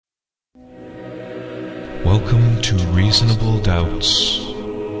Welcome to Reasonable Doubts,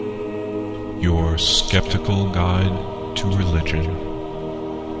 your skeptical guide to religion.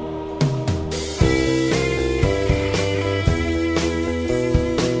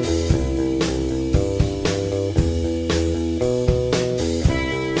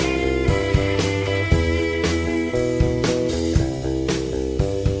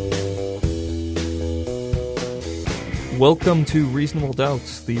 Welcome to Reasonable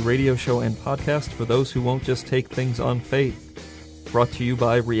Doubts, the radio show and podcast for those who won't just take things on faith. Brought to you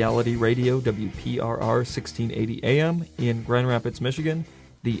by Reality Radio, WPRR 1680 AM in Grand Rapids, Michigan,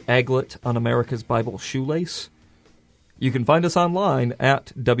 the Aglet on America's Bible Shoelace. You can find us online at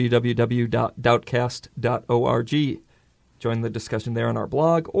www.doubtcast.org. Join the discussion there on our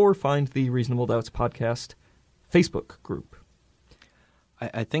blog or find the Reasonable Doubts podcast Facebook group.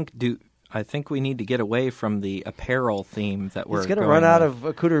 I think we need to get away from the apparel theme that we're going to run out of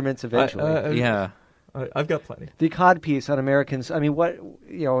accoutrements eventually. Yeah. I've got plenty. The codpiece on Americans. I mean,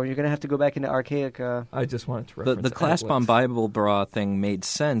 you're going to have to go back into archaic... I just wanted to reference the clasp on Bible bra thing made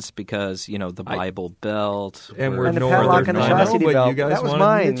sense because, the Bible belt. And the padlock on the chastity belt. You guys that was wanted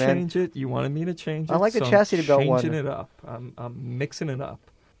mine, me to man. change it. You wanted me to change it. I like the so chastity belt one. I'm changing it up. I'm mixing it up.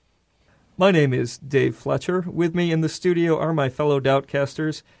 My name is Dave Fletcher. With me in the studio are my fellow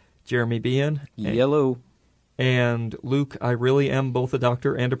Doubtcasters, Jeremy Bean. Yellow. And Luke, I really am both a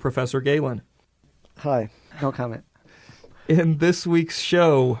doctor and a Professor Galen. Hi. No comment. In this week's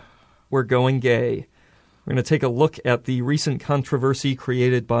show, we're going gay. We're going to take a look at the recent controversy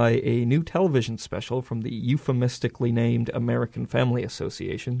created by a new television special from the euphemistically named American Family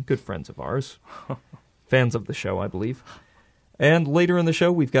Association, good friends of ours. Fans of the show, I believe. And later in the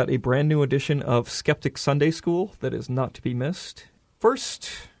show, we've got a brand new edition of Skeptic Sunday School that is not to be missed.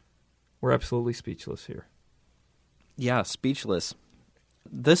 First, we're absolutely speechless here. Yeah, speechless.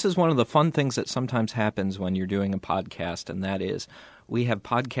 This is one of the fun things that sometimes happens when you're doing a podcast, and that is we have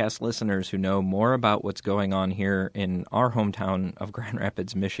podcast listeners who know more about what's going on here in our hometown of Grand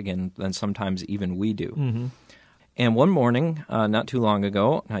Rapids, Michigan, than sometimes even we do. Mm-hmm. And one morning, not too long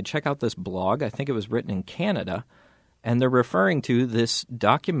ago, I check out this blog. I think it was written in Canada, and they're referring to this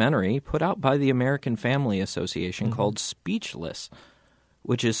documentary put out by the American Family Association called Speechless,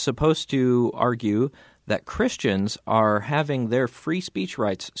 which is supposed to argue that Christians are having their free speech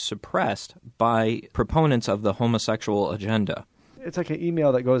rights suppressed by proponents of the homosexual agenda. It's like an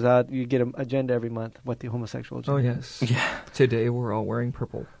email that goes out. You get an agenda every month, what the homosexual agenda Oh, yes. Yeah. Today we're all wearing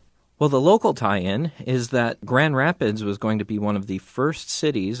purple. Well, the local tie-in is that Grand Rapids was going to be one of the first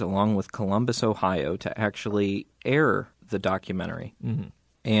cities, along with Columbus, Ohio, to actually air the documentary. Mm-hmm.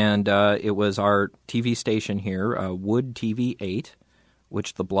 And it was our TV station here, Wood TV 8,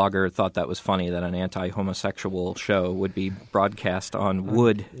 which the blogger thought that was funny that an anti-homosexual show would be broadcast on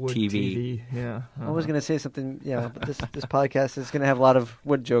Wood TV. Yeah. Uh-huh. I was going to say something, but this podcast is going to have a lot of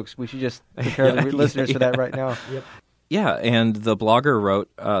wood jokes. We should just prepare the listeners for that right now. Yep. Yeah, and the blogger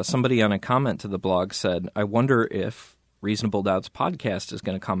wrote, somebody on a comment to the blog said, I wonder if Reasonable Doubts podcast is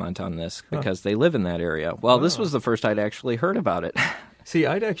going to comment on this because they live in that area. Well, this was the first I'd actually heard about it. See,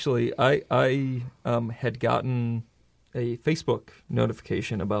 I had gotten a Facebook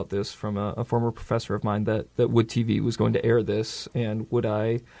notification about this from a former professor of mine that Wood TV was going to air this, and would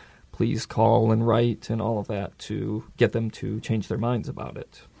I please call and write and all of that to get them to change their minds about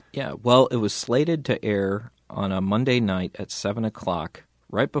it. Yeah, well, it was slated to air on a Monday night at 7 o'clock,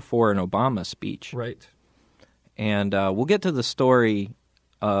 right before an Obama speech. Right. And we'll get to the story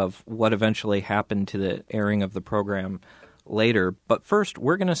of what eventually happened to the airing of the program later, but first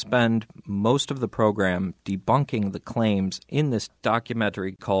we're going to spend most of the program debunking the claims in this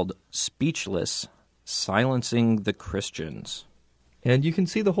documentary called Speechless, Silencing the Christians. And you can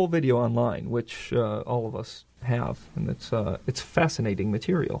see the whole video online, which all of us have, and it's fascinating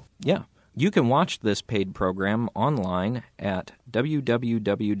material. Yeah. You can watch this paid program online at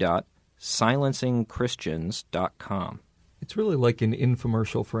www.silencingchristians.com. It's really like an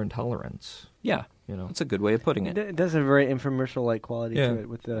infomercial for intolerance. Yeah. That's a good way of putting it. It does have a very infomercial-like quality to it.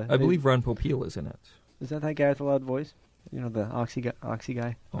 With I believe Ron Popeil is in it. Is that guy with the loud voice? The Oxy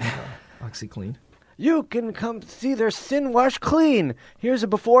guy? Oh, OxyClean. You can come see their sin washed clean. Here's a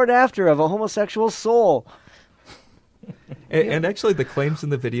before and after of a homosexual soul. And actually, the claims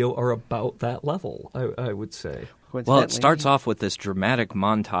in the video are about that level, I would say. Well, it starts off with this dramatic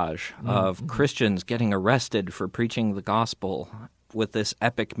montage of Christians getting arrested for preaching the gospel with this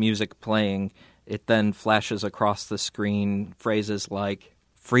epic music playing. It then flashes across the screen phrases like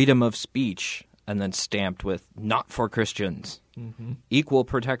freedom of speech, and then stamped with not for Christians, equal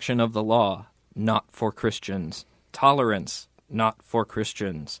protection of the law, not for Christians, tolerance, not for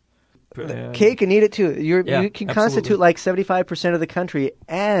Christians. cake and eat it too. You can constitute absolutely. like 75% of the country,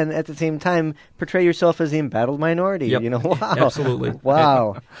 and at the same time portray yourself as the embattled minority. Yep. Wow, Absolutely.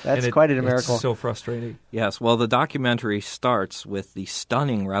 wow, that's And quite a miracle. It's so frustrating. Yes, well, the documentary starts with the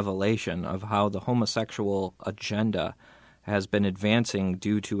stunning revelation of how the homosexual agenda has been advancing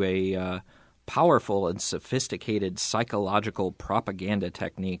due to a powerful and sophisticated psychological propaganda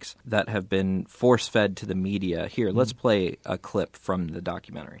techniques that have been force-fed to the media. Here, let's play a clip from the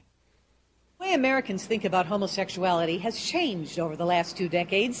documentary. The way Americans think about homosexuality has changed over the last 2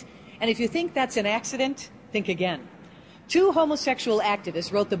 decades, and if you think that's an accident, think again. 2 homosexual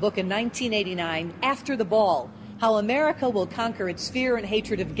activists wrote the book in 1989, After the Ball, How America Will Conquer Its Fear and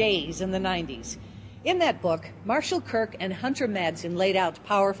Hatred of Gays in the 90s. In that book, Marshall Kirk and Hunter Madsen laid out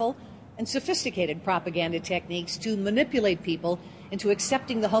powerful and sophisticated propaganda techniques to manipulate people into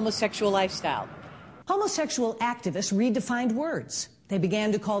accepting the homosexual lifestyle. Homosexual activists redefined words. They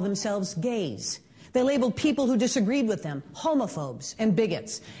began to call themselves gays. They labeled people who disagreed with them homophobes and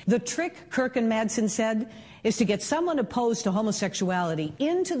bigots. The trick, Kirk and Madsen said, is to get someone opposed to homosexuality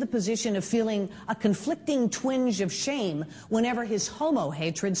into the position of feeling a conflicting twinge of shame whenever his homo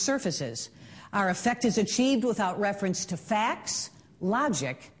hatred surfaces. Our effect is achieved without reference to facts,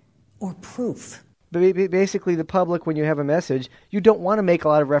 logic, or proof. But basically, the public, when you have a message, you don't want to make a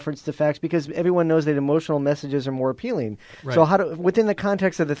lot of reference to facts because everyone knows that emotional messages are more appealing. Right. So within the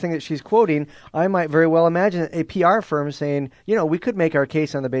context of the thing that she's quoting, I might very well imagine a PR firm saying, we could make our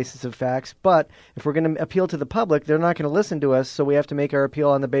case on the basis of facts, but if we're going to appeal to the public, they're not going to listen to us, so we have to make our appeal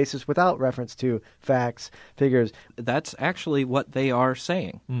on the basis without reference to facts, figures. That's actually what they are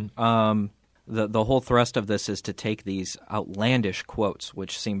saying. The whole thrust of this is to take these outlandish quotes,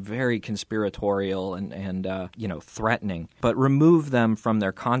 which seem very conspiratorial and threatening, but remove them from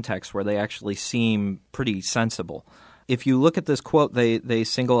their context where they actually seem pretty sensible. If you look at this quote they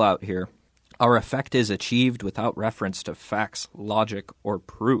single out here, our effect is achieved without reference to facts, logic, or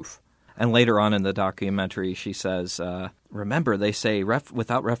proof. And later on in the documentary, she says, remember, they say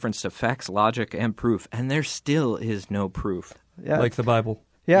without reference to facts, logic, and proof, and there still is no proof. Yeah. Like the Bible.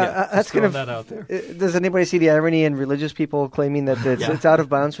 Yeah, that's throwing kind of that out there. Does anybody see the irony in religious people claiming that it's out of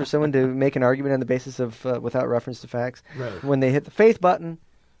bounds for someone to make an argument on the basis of without reference to facts? Right. When they hit the faith button,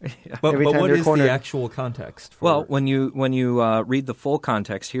 But every time what they're is cornered. the actual context? Well, when you read the full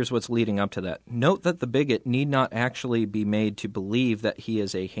context, here's what's leading up to that. Note that the bigot need not actually be made to believe that he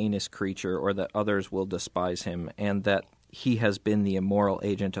is a heinous creature or that others will despise him and that he has been the immoral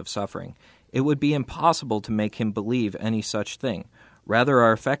agent of suffering. It would be impossible to make him believe any such thing. Rather,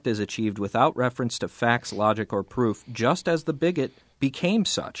 our effect is achieved without reference to facts, logic, or proof, just as the bigot became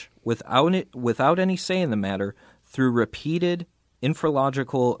such, without any say in the matter, through repeated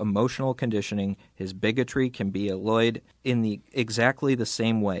infralogical emotional conditioning. His bigotry can be alloyed in exactly the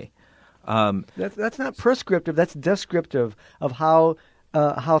same way. That's not prescriptive. That's descriptive of how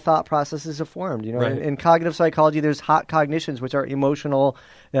thought processes are formed. Right. In cognitive psychology, there's hot cognitions, which are emotional,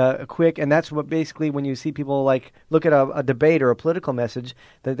 quick, and that's what basically when you see people like look at a debate or a political message,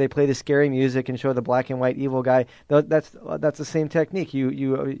 that they play the scary music and show the black and white evil guy. That's the same technique. You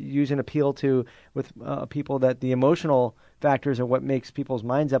use an appeal to with people that the emotional factors are what makes people's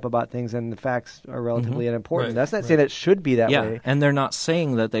minds up about things, and the facts are relatively unimportant. Right, That's not right. saying it should be that way. Yeah, and they're not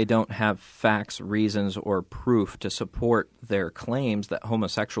saying that they don't have facts, reasons, or proof to support their claims that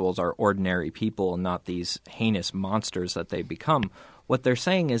homosexuals are ordinary people and not these heinous monsters that they become. What they're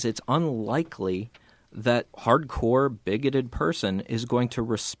saying is it's unlikely that hardcore, bigoted person is going to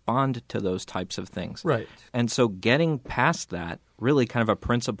respond to those types of things. Right. And so getting past that, really kind of a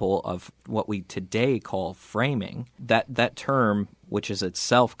principle of what we today call framing, that term, which is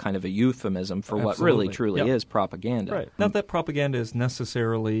itself kind of a euphemism for what really, Absolutely. truly Yeah. is propaganda. Right. Not that propaganda is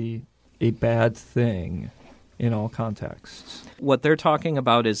necessarily a bad thing in all contexts. What they're talking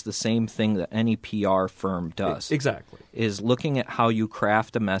about is the same thing that any PR firm does. Exactly. Is looking at how you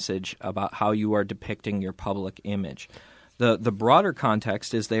craft a message about how you are depicting your public image. The broader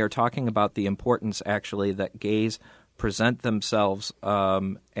context is they are talking about the importance, actually, that gays present themselves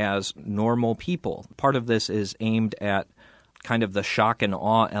as normal people. Part of this is aimed at kind of the shock and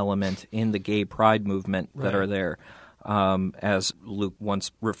awe element in the gay pride movement that are there, as Luke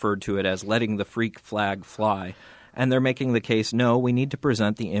once referred to it as letting the freak flag fly. And they're making the case, no, we need to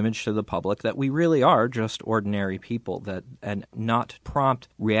present the image to the public that we really are just ordinary people, and not prompt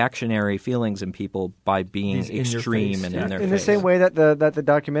reactionary feelings in people by being These in your extreme face, and yeah. in their In face. the same way that the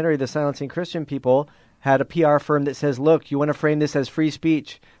documentary, The Silencing Christian People, had a PR firm that says, look, you want to frame this as free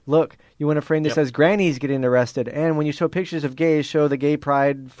speech. look, you want to frame this as grannies getting arrested. And when you show pictures of gays, show the gay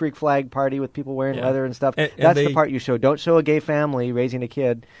pride freak flag party with people wearing leather and stuff. And that's the part you show. Don't show a gay family raising a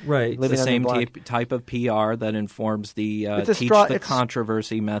kid. Right. Living the same on the block. type of PR that informs the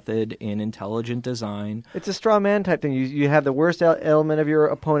controversy method in intelligent design. It's a straw man type thing. You have the worst element of your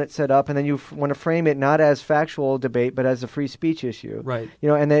opponent set up, and then you want to frame it not as factual debate, but as a free speech issue. Right.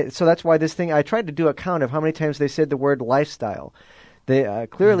 So that's why this thing, I tried to do a count of how many times they said the word lifestyle. They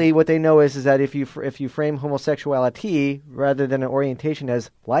clearly what they know is that if you frame homosexuality rather than an orientation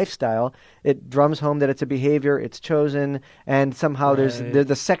as lifestyle, it drums home that it's a behavior, it's chosen, and somehow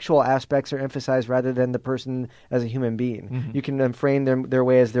the sexual aspects are emphasized rather than the person as a human being. Mm-hmm. You can then frame their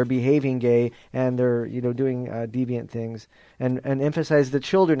way as they're behaving gay and they're doing deviant things, and emphasize the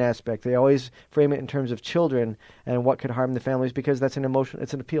children aspect. They always frame it in terms of children and what could harm the families because that's an emotion.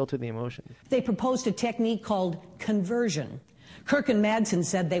 It's an appeal to the emotion. They proposed a technique called conversion. Kirk and Madsen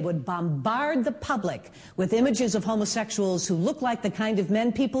said they would bombard the public with images of homosexuals who look like the kind of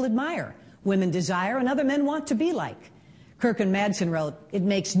men people admire, women desire, and other men want to be like. Kirk and Madsen wrote, "It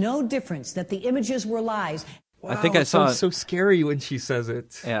makes no difference that the images were lies." Wow, I think I saw it. So scary when she says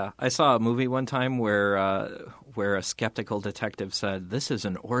it. Yeah, I saw a movie one time where a skeptical detective said, "This is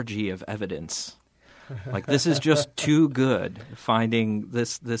an orgy of evidence." Like, this is just too good, finding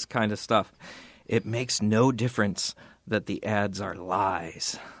this kind of stuff. It makes no difference that the ads are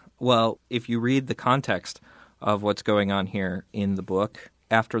lies. Well, if you read the context of what's going on here in the book,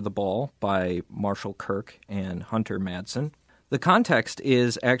 After the Ball by Marshall Kirk and Hunter Madsen, the context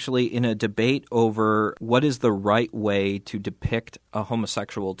is actually in a debate over what is the right way to depict a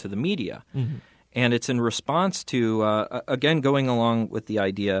homosexual to the media. Mm-hmm. And it's in response to, again, going along with the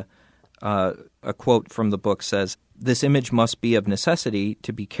idea, a quote from the book says, "This image must be of necessity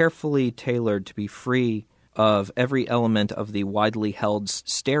to be carefully tailored to be free of every element of the widely held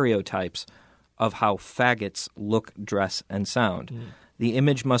stereotypes of how faggots look, dress, and sound. Mm. The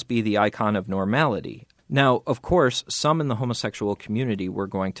image must be the icon of normality." Now, of course, some in the homosexual community were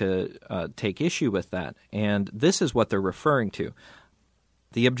going to take issue with that, and this is what they're referring to.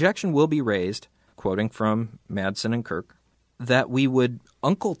 The objection will be raised, quoting from Madsen and Kirk, that we would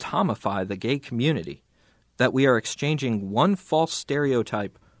Uncle Tomify the gay community, that we are exchanging one false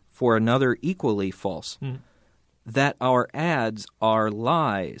stereotype for another equally false, that our ads are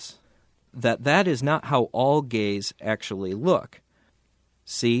lies, that is not how all gays actually look.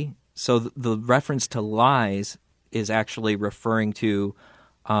 See? So the reference to lies is actually referring to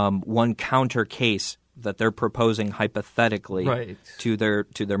one counter case that they're proposing hypothetically to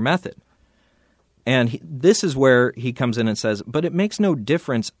their method. And this is where he comes in and says, but it makes no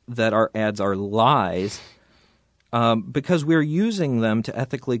difference that our ads are lies, because we're using them to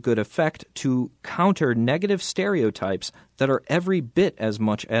ethically good effect to counter negative stereotypes that are every bit as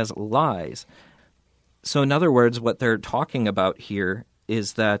much as lies. So in other words, what they're talking about here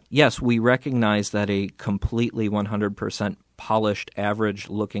is that, yes, we recognize that a completely 100% polished,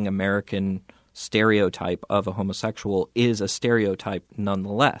 average-looking American stereotype of a homosexual is a stereotype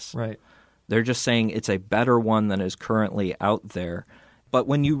nonetheless. Right. They're just saying it's a better one than is currently out there. But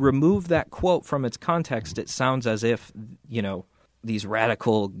when you remove that quote from its context, it sounds as if, these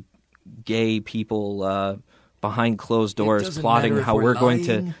radical gay people behind closed doors plotting how we're going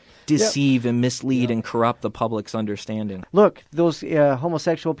to deceive and mislead and corrupt the public's understanding. Look, those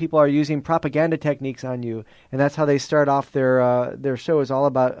homosexual people are using propaganda techniques on you, and that's how they start off their show is all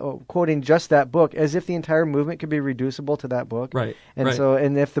about quoting just that book, as if the entire movement could be reducible to that book. Right. And so,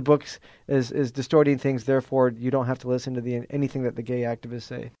 and if the book is distorting things, therefore you don't have to listen to anything that the gay activists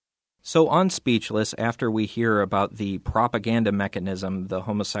say. So on Speechless, after we hear about the propaganda mechanism the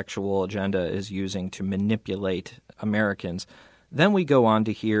homosexual agenda is using to manipulate Americans, then we go on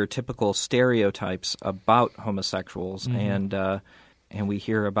to hear typical stereotypes about homosexuals, and we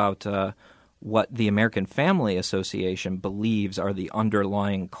hear about what the American Family Association believes are the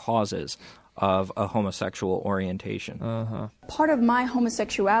underlying causes of a homosexual orientation. Uh-huh. Part of my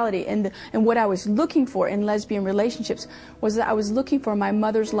homosexuality and what I was looking for in lesbian relationships was that I was looking for my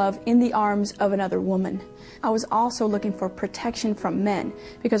mother's love in the arms of another woman. I was also looking for protection from men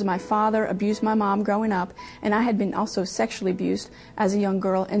because my father abused my mom growing up, and I had been also sexually abused as a young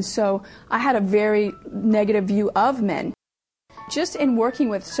girl, and so I had a very negative view of men. Just in working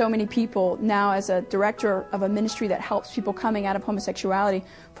with so many people now as a director of a ministry that helps people coming out of homosexuality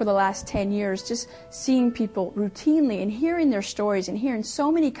for the last 10 years, just seeing people routinely and hearing their stories and hearing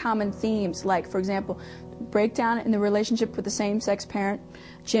so many common themes, like, for example, breakdown in the relationship with the same-sex parent,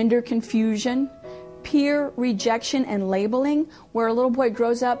 gender confusion, peer rejection and labeling, where a little boy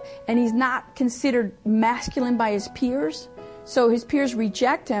grows up and he's not considered masculine by his peers So his peers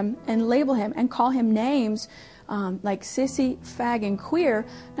reject him and label him and call him names like sissy, fag, and queer,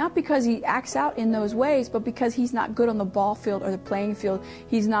 not because he acts out in those ways, but because he's not good on the ball field or the playing field.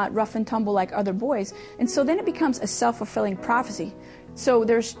 He's not rough and tumble like other boys. And so then it becomes a self-fulfilling prophecy. So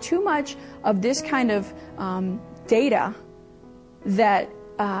there's too much of this kind of data that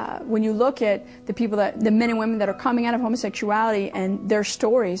when you look at the men and women that are coming out of homosexuality and their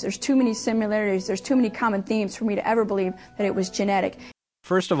stories, there's too many similarities, there's too many common themes for me to ever believe that it was genetic.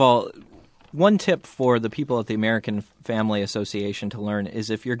 First of all, one tip for the people at the American Family Association to learn is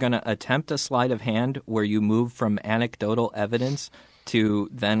if you're going to attempt a sleight of hand where you move from anecdotal evidence to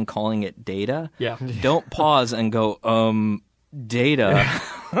then calling it data, don't pause and go, data.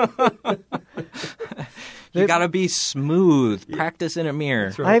 You got to be smooth. Practice in a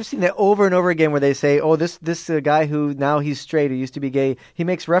mirror. Right. I've seen that over and over again where they say, oh, this guy who now he's straight, who used to be gay, he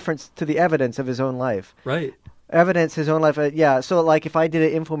makes reference to the evidence of his own life. Right. Evidence his own life. So like if I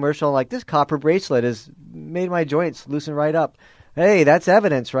did an infomercial like this copper bracelet has made my joints loosen right up. Hey, that's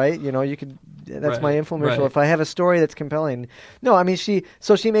evidence, right? You could. That's my infomercial. Right. If I have a story that's compelling, no, I mean she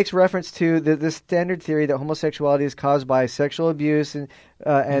makes reference to the standard theory that homosexuality is caused by sexual abuse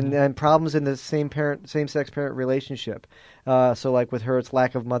and problems in the same-sex parent relationship. So like with her, it's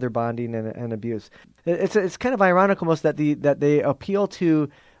lack of mother bonding and abuse. It's kind of ironic almost that they appeal to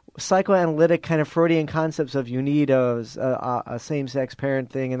psychoanalytic kind of Freudian concepts of you need a same-sex parent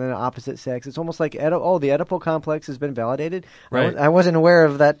thing and then an opposite sex. It's almost like the Oedipal complex has been validated. Right. I wasn't aware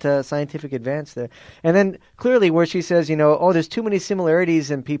of that scientific advance there. And then clearly where she says, there's too many similarities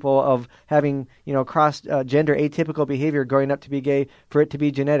in people of having, cross gender atypical behavior growing up to be gay for it to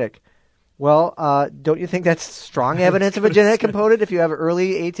be genetic. Well, don't you think that's strong evidence of a genetic component if you have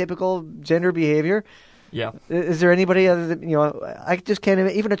early atypical gender behavior? Yeah. Is there anybody other than, I just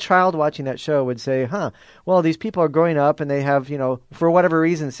can't even a child watching that show would say, well, these people are growing up and they have, for whatever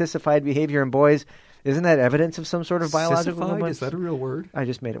reason, sissified behavior in boys. Isn't that evidence of some sort of biological component? Is that a real word? I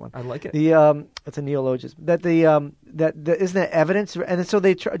just made it one. I like it. It's a neologism. Isn't that evidence? And so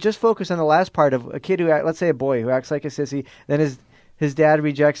they just focus on the last part of a kid let's say a boy who acts like a sissy, then his dad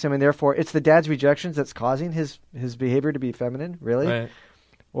rejects him, and therefore it's the dad's rejections that's causing his behavior to be feminine, really? Right.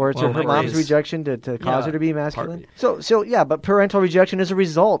 Or it's her mom's rejection to cause her to be masculine. But parental rejection is a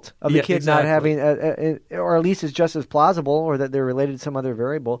result of the kid not having, or at least is just as plausible, or that they're related to some other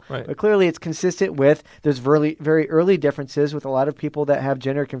variable. Right. But clearly it's consistent with, there's very, very early differences with a lot of people that have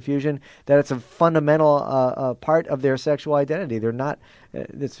gender confusion, that it's a fundamental part of their sexual identity. They're not,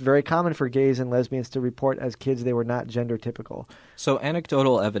 it's very common for gays and lesbians to report as kids they were not gender typical. So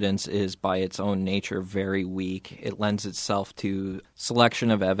anecdotal evidence is by its own nature very weak. It lends itself to selection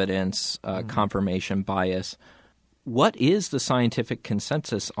of evidence, confirmation bias. What is the scientific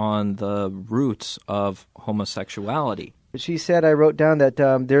consensus on the roots of homosexuality? She said, I wrote down that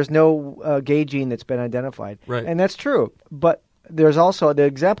there's no gay gene that's been identified. Right. And that's true. But there's also, the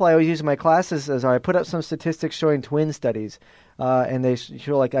example I always use in my classes is I put up some statistics showing twin studies. And they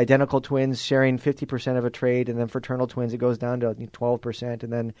show like identical twins sharing 50% of a trait, and then fraternal twins it goes down to 12%,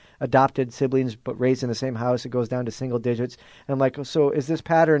 and then adopted siblings but raised in the same house it goes down to single digits. And I'm like, so is this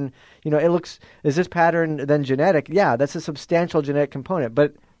pattern, is this pattern then genetic? Yeah, that's a substantial genetic component,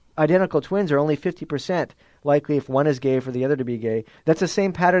 but identical twins are only 50% likely if one is gay for the other to be gay. That's the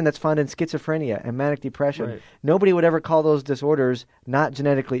same pattern that's found in schizophrenia and manic depression. Right. Nobody would ever call those disorders not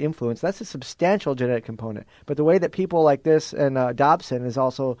genetically influenced. That's a substantial genetic component. But the way that people like this, and Dobson has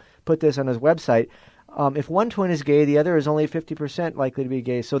also put this on his website, if one twin is gay, the other is only 50% likely to be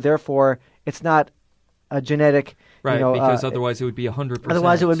gay. So therefore, it's not a genetic... Right, because otherwise it would be 100%.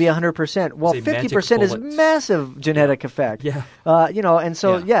 Otherwise it would be 100%. Well, 50% is massive genetic effect. Yeah. And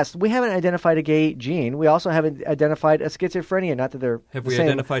so, yes, we haven't identified a gay gene. We also haven't identified a schizophrenia, not that they're Have the we same.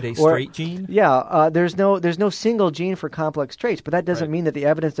 identified a straight gene? Yeah, there's no single gene for complex traits, but that doesn't mean that the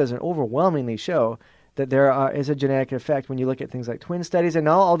evidence doesn't overwhelmingly show that there is a genetic effect when you look at things like twin studies and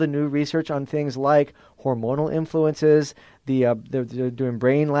now all the new research on things like hormonal influences. They're doing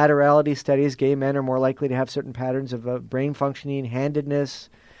brain laterality studies. Gay men are more likely to have certain patterns of brain functioning, handedness,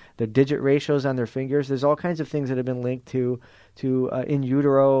 their digit ratios on their fingers. There's all kinds of things that have been linked to in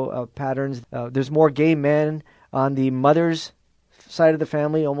utero patterns. There's more gay men on the mother's side of the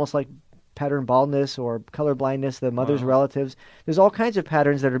family, almost like pattern baldness or color blindness, the mother's relatives. There's all kinds of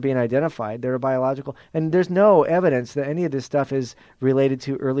patterns that are being identified that are biological, and there's no evidence that any of this stuff is related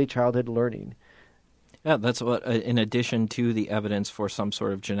to early childhood learning. Yeah, that's what, in addition to the evidence for some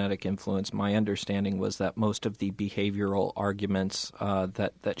sort of genetic influence, my understanding was that most of the behavioral arguments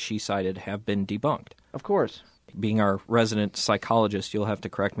that she cited have been debunked. Of course. Being our resident psychologist, you'll have to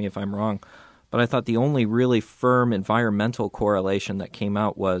correct me if I'm wrong, But I thought the only really firm environmental correlation that came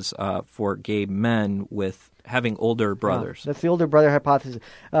out was for gay men with having older brothers. That's the older brother hypothesis.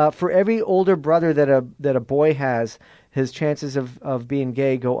 For every older brother that a boy has, his chances of being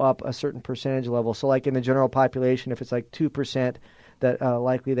gay go up a certain percentage level. So like in the general population, if it's like 2%, that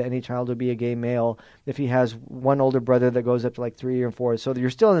likely that any child would be a gay male. If he has one older brother, that goes up to like 3 or 4. So you're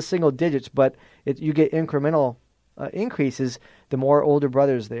still in the single digits, but you get incremental increases the more older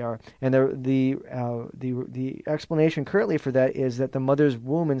brothers they are. And the explanation currently for that is that the mother's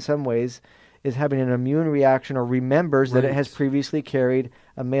womb in some ways is having an immune reaction or remembers that it has previously carried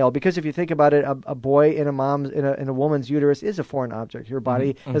a male. Because if you think about it, a boy in a woman's uterus is a foreign object. Your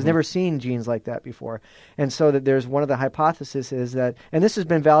body has never seen genes like that before. And so that there's one of the hypotheses is that, and this has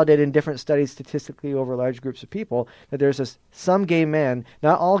been validated in different studies statistically over large groups of people, that there's some gay men,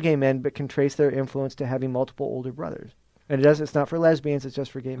 not all gay men, but can trace their influence to having multiple older brothers. And it's not for lesbians, it's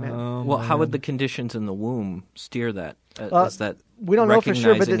just for gay men. Well, how would the conditions in the womb steer that? Is that we don't know for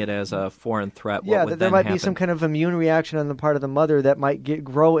sure, but recognizing it as a foreign threat? Yeah, what would there then might happen? be some kind of immune reaction on the part of the mother that might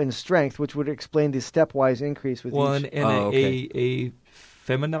grow in strength, which would explain the stepwise increase with each. A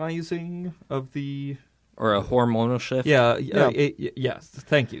feminizing of the... Or a hormonal shift? Yes,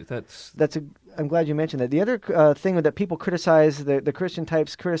 thank you. I'm glad you mentioned that. The other thing that people criticize, the Christian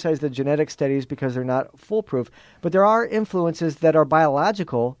types criticize the genetic studies because they're not foolproof. But there are influences that are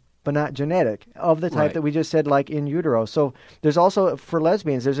biological but not genetic, of the type that we just said, like in utero. So there's also, for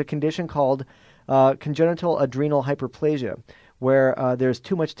lesbians, there's a condition called congenital adrenal hyperplasia, where there's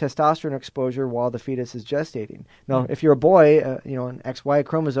too much testosterone exposure while the fetus is gestating. Now, if you're a boy, an XY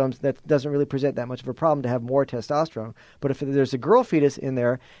chromosomes, that doesn't really present that much of a problem to have more testosterone. But if there's a girl fetus in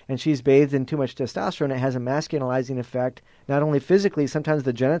there and she's bathed in too much testosterone, it has a masculinizing effect, not only physically, sometimes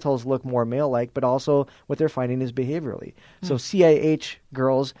the genitals look more male-like, but also what they're finding is behaviorally. So CIH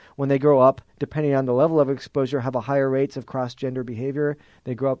girls, when they grow up, depending on the level of exposure, have a higher rates of cross-gender behavior.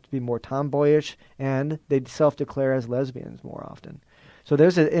 They grow up to be more tomboyish, and they self-declare as lesbians more often. So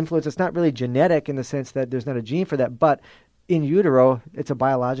there's an influence. It's not really genetic in the sense that there's not a gene for that, but in utero, it's a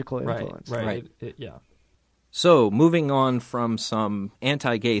biological influence. Right. So, moving on from some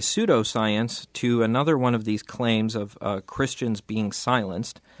anti-gay pseudoscience to another one of these claims of Christians being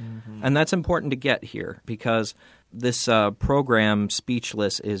silenced. And that's important to get here because this program,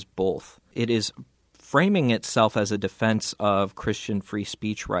 Speechless, is both. It is framing itself as a defense of Christian free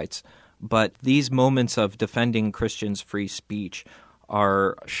speech rights, but these moments of defending Christians' free speech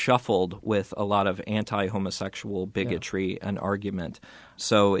are shuffled with a lot of anti-homosexual bigotry and argument.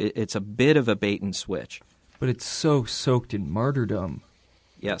 So it's a bit of a bait and switch. But it's so soaked in martyrdom.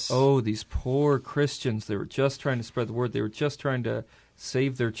 Yes. Oh, these poor Christians. They were just trying to spread the word. They were just trying to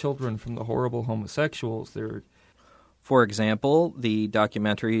save their children from the horrible homosexuals. For example, the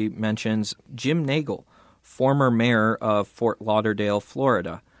documentary mentions Jim Nagel, former mayor of Fort Lauderdale,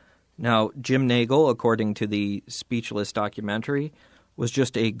 Florida. Now, Jim Nagel, according to the Speechless documentary, was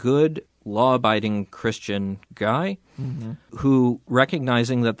just a good, law-abiding Christian guy who,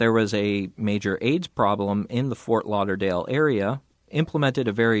 recognizing that there was a major AIDS problem in the Fort Lauderdale area, implemented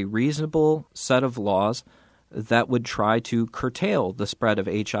a very reasonable set of laws that would try to curtail the spread of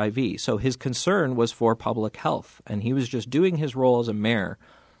HIV. So his concern was for public health, and he was just doing his role as a mayor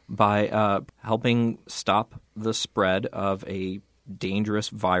by helping stop the spread of a dangerous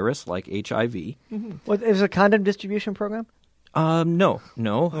virus like HIV. What, is it a condom distribution program? No.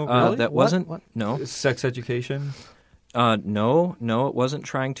 Oh, really? That wasn't. What? No. Sex education? No. It wasn't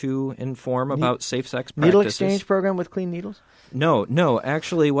trying to inform about safe sex practices. Needle exchange program with clean needles? No.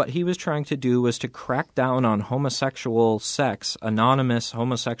 Actually, what he was trying to do was to crack down on homosexual sex, anonymous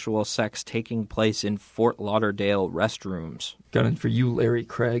homosexual sex taking place in Fort Lauderdale restrooms. Gunning for you, Larry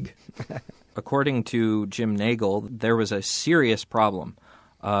Craig. According to Jim Nagel, there was a serious problem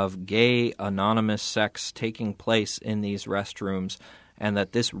of gay anonymous sex taking place in these restrooms, and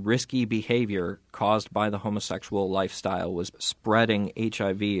that this risky behavior caused by the homosexual lifestyle was spreading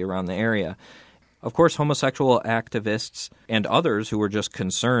HIV around the area. Of course, homosexual activists and others who were just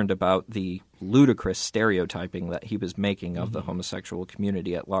concerned about the ludicrous stereotyping that he was making of the homosexual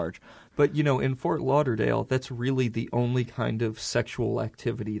community at large. But, in Fort Lauderdale, that's really the only kind of sexual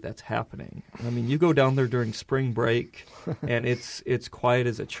activity that's happening. I mean, you go down there during spring break, and it's quiet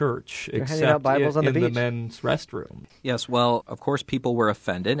as a church, handing out Bibles on the in the beach. men's restroom. Yes, well, of course, people were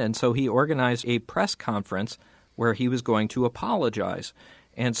offended, and so he organized a press conference where he was going to apologize.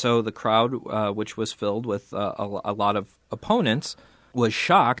 And so the crowd, which was filled with a lot of opponents, was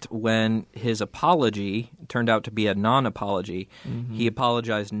shocked when his apology turned out to be a non-apology. He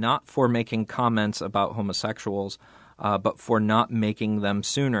apologized not for making comments about homosexuals, but for not making them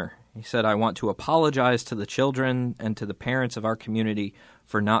sooner. He said, I want to apologize to the children and to the parents of our community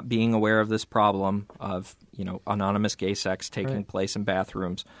for not being aware of this problem of, anonymous gay sex taking place in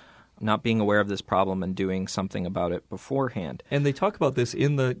bathrooms, not being aware of this problem and doing something about it beforehand. And they talk about this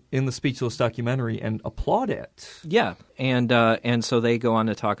in the Speechless documentary and applaud it. Yeah, and so they go on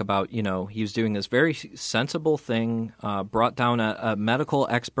to talk about, he was doing this very sensible thing, brought down a medical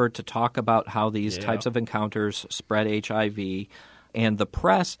expert to talk about how these types of encounters spread HIV, and the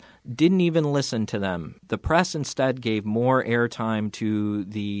press didn't even listen to them. The press instead gave more airtime to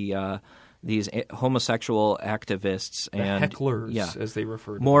these homosexual activists and hecklers, as they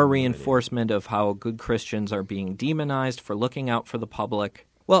refer to them. More reinforcement of how good Christians are being demonized for looking out for the public.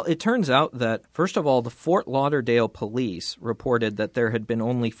 Well, it turns out that, first of all, the Fort Lauderdale police reported that there had been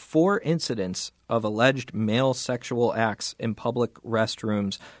only 4 incidents of alleged male sexual acts in public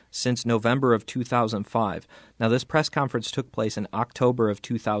restrooms since November of 2005. Now, this press conference took place in October of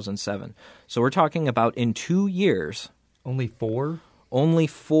 2007. So we're talking about in 2 years. Only 4? Only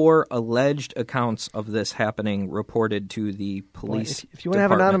 4 alleged accounts of this happening reported to the police. If you want to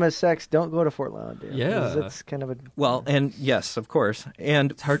have anonymous sex, don't go to Fort Lauderdale. Yeah. That's kind of a... Well, and yes, of course.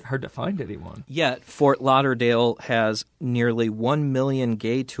 And it's hard to find anyone. Yet, Fort Lauderdale has nearly 1 million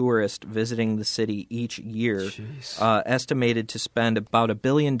gay tourists visiting the city each year, estimated to spend about $1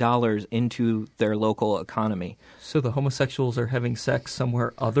 billion into their local economy. So the homosexuals are having sex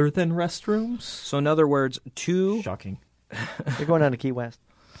somewhere other than restrooms? So in other words, Shocking. They're going down to Key West.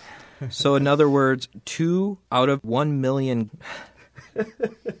 So in other words, 2 out of 1 million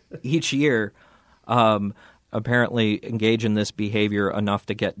each year apparently engage in this behavior enough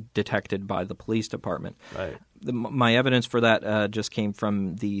to get detected by the police department. Right. My evidence for that just came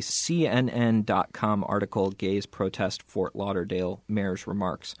from the CNN.com article, Gays Protest Fort Lauderdale Mayor's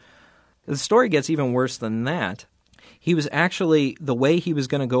Remarks. The story gets even worse than that. He was actually, the way he was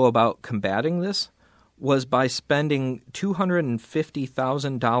going to go about combating this was by spending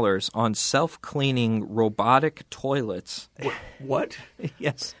 $250,000 on self-cleaning robotic toilets. What?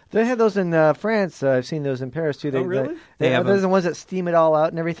 Yes. They have those in France. I've seen those in Paris, too. Really? They have those the ones that steam it all out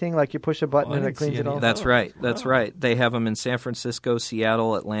and everything, like you push a button and it didn't cleans see it all. any. That's right. That's right. They have them in San Francisco,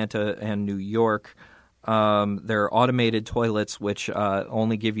 Seattle, Atlanta, and New York. They're automated toilets, which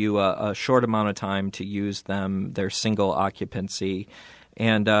only give you a short amount of time to use them. They're single occupancy.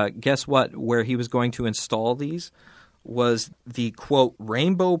 And guess what? Where he was going to install these was the, quote,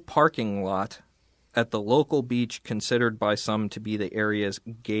 rainbow parking lot at the local beach considered by some to be the area's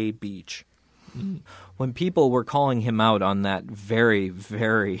gay beach. When people were calling him out on that very,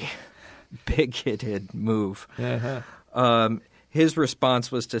 very bigoted move, his response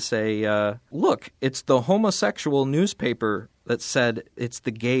was to say, look, it's the homosexual newspaper that said it's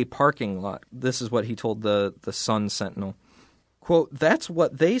the gay parking lot. This is what he told the Sun Sentinel. Quote, that's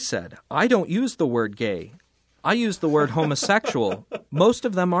what they said. I don't use the word gay. I use the word homosexual. Most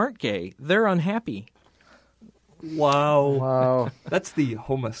of them aren't gay. They're unhappy. Wow. That's the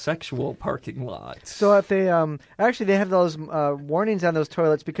homosexual parking lot. So if they actually they have those warnings on those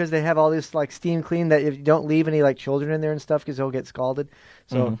toilets because they have all this like steam clean that if you don't leave any like children in there and stuff because they'll get scalded.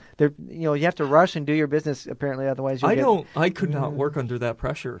 So they're you have to rush and do your business apparently, otherwise I could not work under that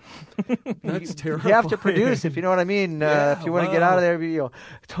pressure. That's terrible. You have to produce, if you know what I mean. If you want to get out of there,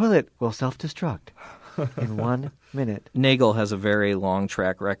 toilet will self-destruct in 1 minute. Nagel has a very long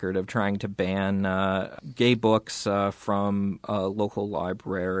track record of trying to ban gay books from a local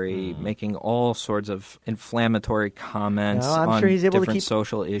library, making all sorts of inflammatory comments on sure he's able different to keep,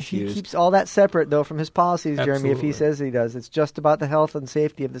 social issues. He keeps all that separate, though, from his policies, Absolutely. Jeremy, if he says he does. It's just about the health and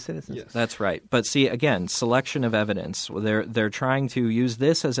safety of the citizens. Yes. That's right. But see, again, selection of evidence. They're trying to use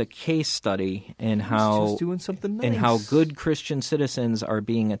this as a case study in how just doing something nice. in how good Christian citizens are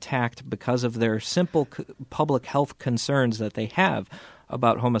being attacked because of their simple public health concerns that they have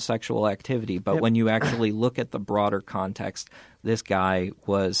about homosexual activity. But when you actually look at the broader context, this guy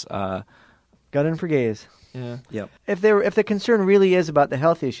was Gunning for gays. Yeah. Yep. If the concern really is about the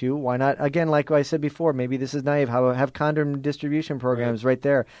health issue, why not? Again, like I said before, maybe this is naive. Have condom distribution programs right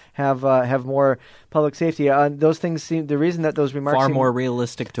there. Have more public safety. Those things seem the reason that those remarks far seem, more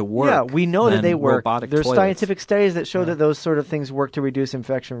realistic to work. Yeah, we know that than they work. robotic There's toilets. scientific studies that show that those sort of things work to reduce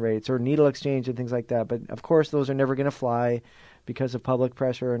infection rates or needle exchange and things like that. But of course, those are never going to fly because of public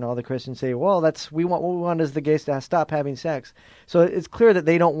pressure, and all the Christians say, well, what we want is the gays to stop having sex. So it's clear that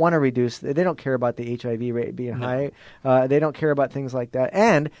they don't want to reduce, they don't care about the HIV rate being high. They don't care about things like that.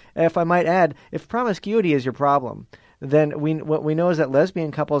 And if I might add, if promiscuity is your problem, then what we know is that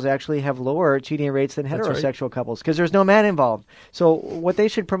lesbian couples actually have lower cheating rates than That's right. heterosexual couples because there's no man involved. So what they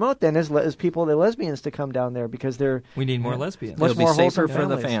should promote then is people, the lesbians, to come down there because they're We need more lesbians. much It'll be more safer wholesome for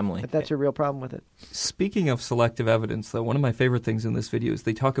the families. family. But that's a real problem with it. Speaking of selective evidence, though, one of my favorite things in this video is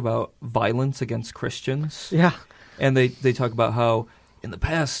they talk about violence against Christians. Yeah. And they talk about how in the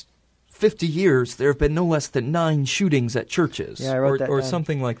past 50 years there have been no less than 9 shootings at churches. Yeah, I wrote that or down.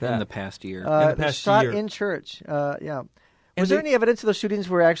 something like that. In the past year. in the past shot year. in church. Yeah. And Was there they- any evidence of those shootings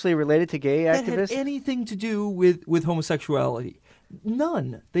were actually related to gay that activists? had anything to do with homosexuality.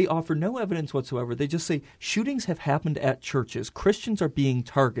 None. They offer no evidence whatsoever. They just say shootings have happened at churches. Christians are being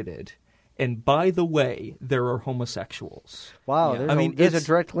targeted. And by the way, there are homosexuals. Wow, Yeah. there's a it's-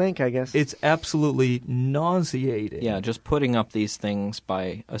 direct link, I guess. It's absolutely nauseating. Yeah, just putting up these things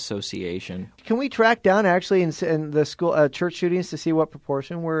by association. Can we track down actually in the school church shootings to see what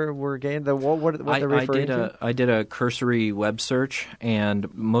proportion were gay? What they're referring to? I did a cursory web search,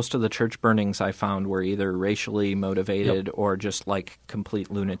 and most of the church burnings I found were either racially motivated or just like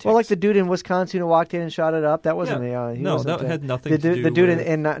complete lunatics. Well, like the dude in Wisconsin who walked in and shot it up. That wasn't Yeah. he No, wasn't, that had nothing to do The dude with-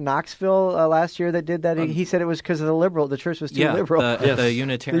 in Knoxville last year that did that. He said it was because of the church was too liberal. The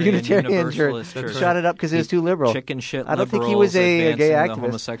Unitarian, the Unitarian Universalist church church shot it up because it was too liberal. Chicken shit. I don't think he was a gay advancing activist. The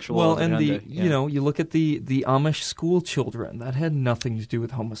homosexual Well, and agenda. you look at the Amish school children. That had nothing to do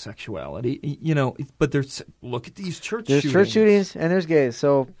with homosexuality. But look at these church There's shootings. church shootings and there's gays.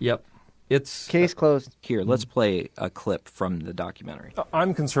 So Yep. It's case closed. Here, let's play a clip from the documentary.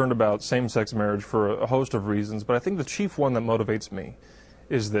 I'm concerned about same-sex marriage for a host of reasons, but I think the chief one that motivates me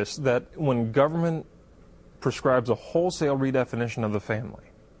is this, that when government prescribes a wholesale redefinition of the family,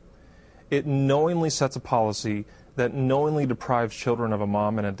 it knowingly sets a policy that knowingly deprives children of a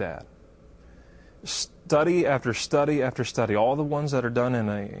mom and a dad. Study after study after study, all the ones that are done in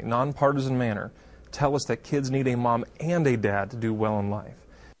a nonpartisan manner, tell us that kids need a mom and a dad to do well in life.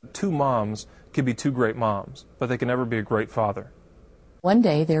 2 moms could be 2 great moms, but they can never be a great father. One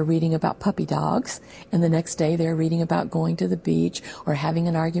day they're reading about puppy dogs, and the next day they're reading about going to the beach or having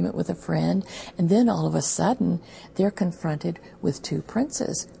an argument with a friend, and then all of a sudden they're confronted with 2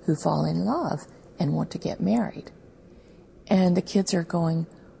 princes who fall in love and want to get married. And the kids are going,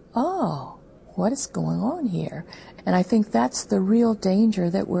 oh, what is going on here? And I think that's the real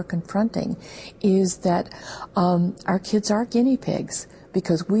danger that we're confronting, is that our kids are guinea pigs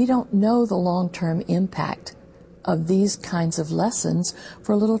because we don't know the long-term impact of these kinds of lessons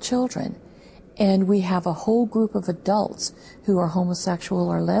for little children. And we have a whole group of adults who are homosexual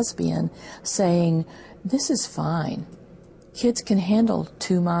or lesbian saying, this is fine. Kids can handle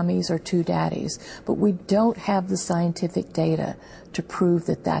 2 mommies or 2 daddies, but we don't have the scientific data to prove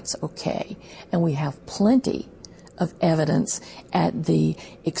that that's okay. And we have plenty of evidence at the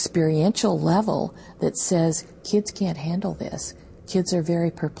experiential level that says kids can't handle this. Kids are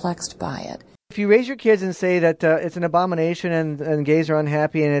very perplexed by it. If you raise your kids and say that it's an abomination and gays are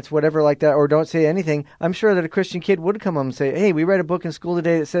unhappy and it's whatever like that, or don't say anything, I'm sure that a Christian kid would come up and say, hey, we read a book in school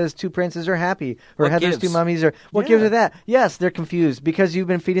today that says 2 princes are happy, or What Heather's gives? 2 mummies, or what gives of that? Yes, they're confused because you've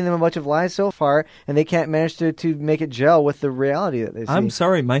been feeding them a bunch of lies so far and they can't manage to make it gel with the reality that they see. I'm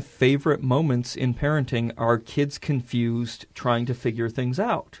sorry, my favorite moments in parenting are kids confused trying to figure things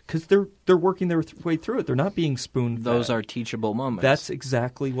out because they're working their way through it. They're not being spoon-fed. Those are teachable moments. That's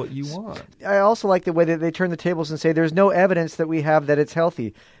exactly what you want. I also like the way that they turn the tables and say there's no evidence that we have that it's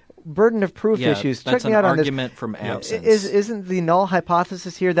healthy. Burden of proof issues. That's Check me an out on this. argument from absence. Isn't the null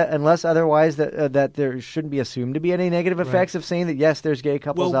hypothesis here that unless otherwise that there shouldn't be assumed to be any negative effects of saying that yes, there's gay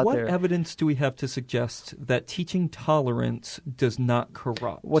couples out what there? evidence do we have to suggest that teaching tolerance does not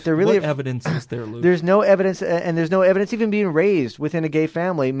corrupt? What evidence is there, Luke? There's no evidence, and there's no evidence even being raised within a gay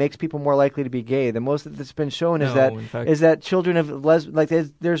family makes people more likely to be gay. The most that's been shown is that children of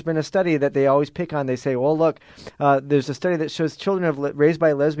there's been a study that they always pick on. They say, well, look, there's a study that shows children raised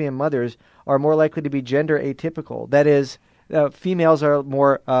by lesbian mothers are more likely to be gender atypical. That is, females are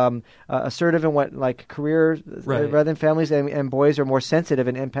more assertive in what career rather than families, and boys are more sensitive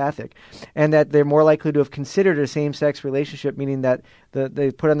and empathic, and that they're more likely to have considered a same-sex relationship, meaning that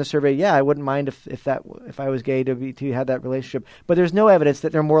they put on the survey, yeah, I wouldn't mind if I was gay to have that relationship, but there's no evidence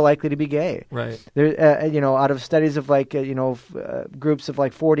that they're more likely to be gay. Right. There, out of studies of groups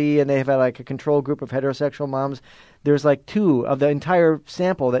of 40, and they have had a control group of heterosexual moms. There's 2 of the entire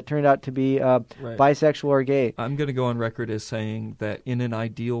sample that turned out to be bisexual or gay. I'm going to go on record as saying that in an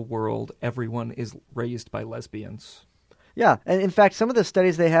ideal world, everyone is raised by lesbians. Yeah, and in fact, some of the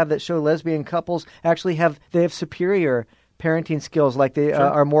studies they have that show lesbian couples actually have superior parenting skills. They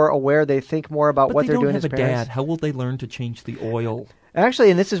are more aware. They think more about what they're doing as parents. But they don't have a dad. How will they learn to change the oil? Actually,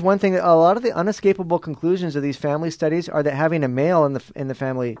 and this is one thing, that a lot of the unescapable conclusions of these family studies are that having a male in the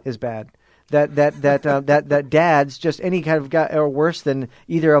family is bad. That dads, just any kind of guy, are worse than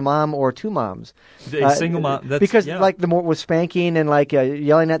either a mom or two moms. A single mom. Because like the more with spanking and like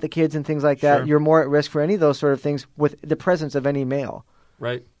yelling at the kids and things like that, Sure. you're more at risk for any of those sort of things with the presence of any male.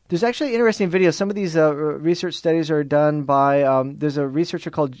 Right. There's actually interesting videos. Some of these research studies are done by there's a researcher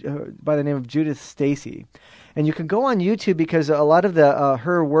called by the name of Judith Stacy. And you can go on YouTube because a lot of the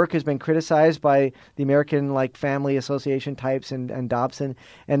her work has been criticized by the American like Family Association types and Dobson.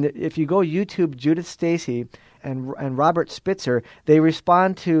 And if you go YouTube Judith Stacy and Robert Spitzer, they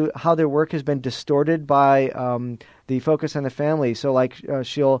respond to how their work has been distorted by the focus on the family. So like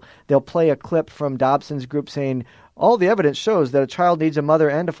they'll play a clip from Dobson's group saying all the evidence shows that a child needs a mother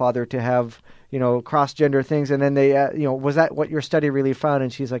and a father to have cross-gender things, and then they, was that what your study really found?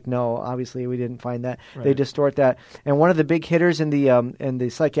 And she's like, no, obviously we didn't find that. Right. They distort that. And one of the big hitters in the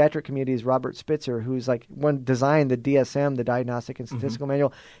psychiatric community is Robert Spitzer, who's like one designed the DSM, the Diagnostic and Statistical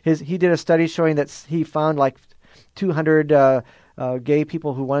Manual. He did a study showing that he found like 200 gay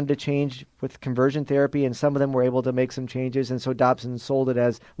people who wanted to change with conversion therapy, and some of them were able to make some changes. And so Dobson sold it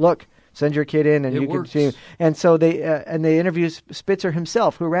as, look, send your kid in and It you works. can change. And so they interviewed Spitzer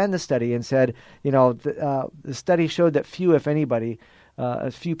himself, who ran the study, and said, the study showed that few, if anybody,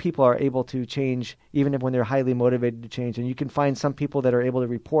 a few people are able to change, even when they're highly motivated to change. And you can find some people that are able to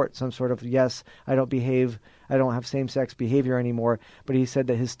report some sort of, yes, I don't have same-sex behavior anymore. But he said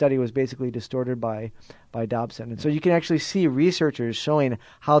that his study was basically distorted by Dobson. And so you can actually see researchers showing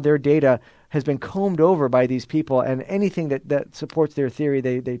how their data has been combed over by these people, and anything that supports their theory,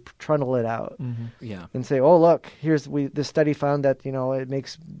 they trundle it out. Mm-hmm. Yeah. And say, oh, look, this study found that, it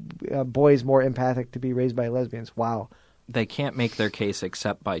makes boys more empathic to be raised by lesbians. Wow. They can't make their case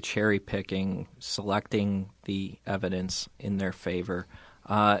except by cherry-picking, selecting the evidence in their favor.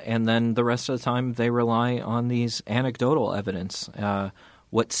 And then the rest of the time they rely on these anecdotal evidence,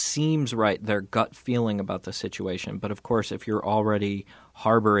 what seems right, their gut feeling about the situation. But, of course, if you're already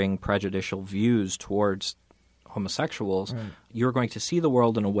harboring prejudicial views towards homosexuals, right, you're going to see the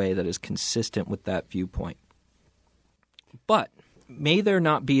world in a way that is consistent with that viewpoint. But may there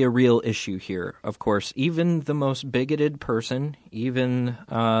not be a real issue here? Of course, even the most bigoted person, even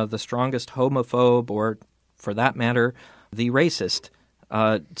the strongest homophobe, or for that matter, the racist,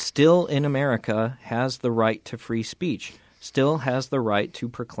 still in America has the right to free speech, still has the right to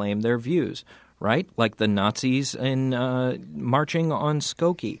proclaim their views, right? Like the Nazis in marching on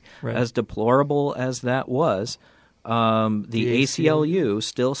Skokie. Right. As deplorable as that was, the ACLU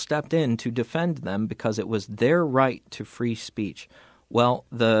still stepped in to defend them because it was their right to free speech. Well,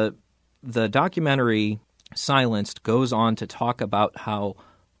 the documentary Silenced goes on to talk about how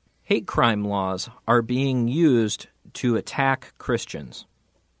hate crime laws are being used to attack Christians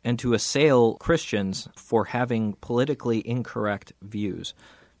and to assail Christians for having politically incorrect views.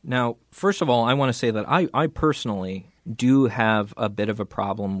 Now, first of all, I want to say that I personally do have a bit of a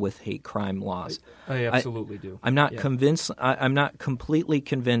problem with hate crime laws. I absolutely do. I'm not convinced. I'm not completely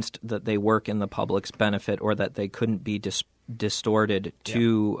convinced that they work in the public's benefit or that they couldn't be distorted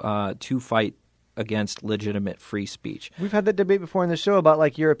to fight against legitimate free speech. We've had that debate before in the show about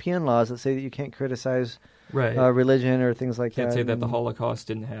like European laws that say that you can't criticize religion or things like that. Can't say that the Holocaust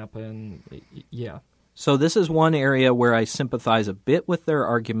didn't happen. Yeah. So this is one area where I sympathize a bit with their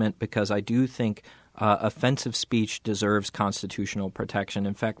argument because I do think offensive speech deserves constitutional protection.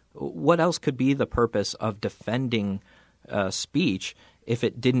 In fact, what else could be the purpose of defending speech if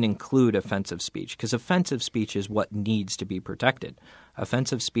it didn't include offensive speech? Because offensive speech is what needs to be protected.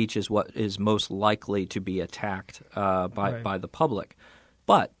 Offensive speech is what is most likely to be attacked by the public.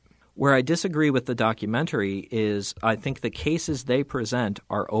 But where I disagree with the documentary is I think the cases they present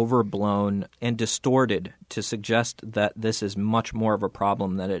are overblown and distorted to suggest that this is much more of a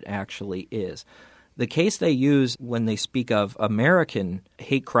problem than it actually is. The case they use when they speak of American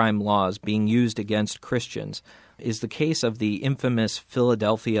hate crime laws being used against Christians is the case of the infamous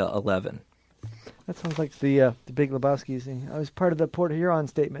Philadelphia 11. That sounds like the Big Lebowski thing. I was part of the Port Huron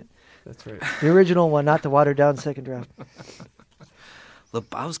statement. That's right. The original one, not the watered-down second draft.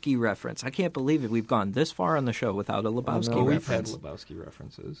 Lebowski reference. I can't believe it. We've gone this far on the show without a Lebowski reference. We've had Lebowski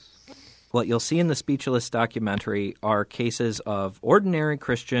references. What you'll see in the Speechless documentary are cases of ordinary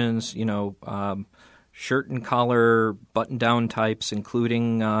Christians, shirt and collar, button-down types,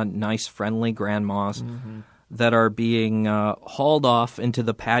 including nice, friendly grandmas, that are being hauled off into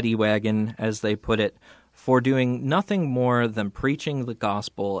the paddy wagon, as they put it, for doing nothing more than preaching the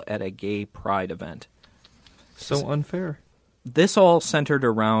gospel at a gay pride event. So unfair. This all centered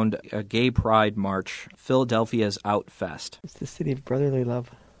around a gay pride march, Philadelphia's Outfest. It's the city of brotherly love.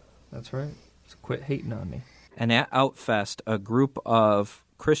 That's right. So quit hating on me. And at Outfest, a group of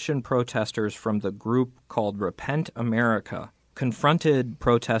Christian protesters from the group called Repent America confronted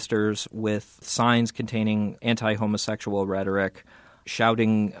protesters with signs containing anti-homosexual rhetoric,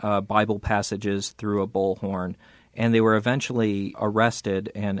 shouting Bible passages through a bullhorn, and they were eventually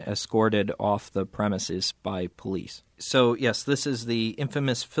arrested and escorted off the premises by police. So, yes, this is the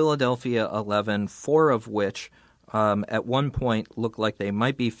infamous Philadelphia 11, 4 of which at one point looked like they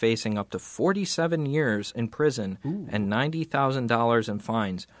might be facing up to 47 years in prison and $90,000 in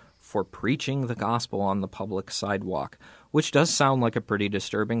fines for preaching the gospel on the public sidewalk, which does sound like a pretty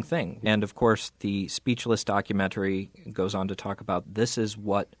disturbing thing. And, of course, the Speechless documentary goes on to talk about this is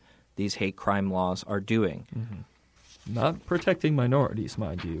what these hate crime laws are doing. Mm-hmm. Not protecting minorities,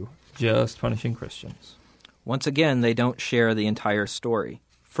 mind you, just punishing Christians. Once again, they don't share the entire story.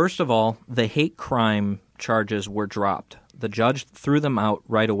 First of all, the hate crime charges were dropped. The judge threw them out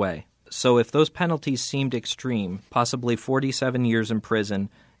right away. So if those penalties seemed extreme, possibly 47 years in prison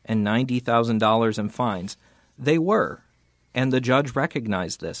and $90,000 in fines, they were. And the judge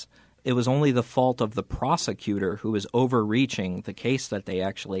recognized this. It was only the fault of the prosecutor who was overreaching the case that they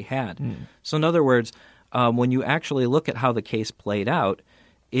actually had. So in other words, when you actually look at how the case played out,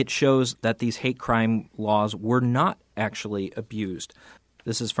 it shows that these hate crime laws were not actually abused.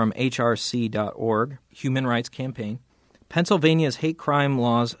 This is from hrc.org, Human Rights Campaign. Pennsylvania's hate crime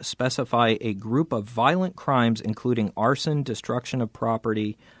laws specify a group of violent crimes including arson, destruction of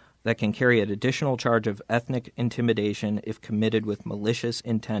property, that can carry an additional charge of ethnic intimidation if committed with malicious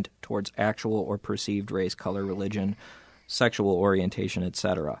intent towards actual or perceived race, color, religion, sexual orientation,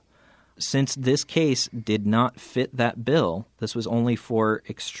 etc. Since this case did not fit that bill, this was only for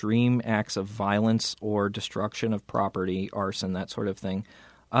extreme acts of violence or destruction of property, arson, that sort of thing,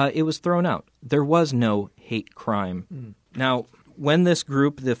 it was thrown out. There was no hate crime. Now, when this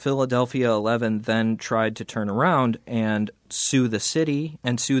group, the Philadelphia 11, then tried to turn around and sue the city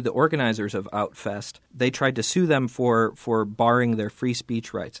and sue the organizers of Outfest, they tried to sue them for barring their free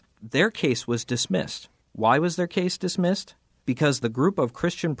speech rights. Their case was dismissed. Why was their case dismissed? Because the group of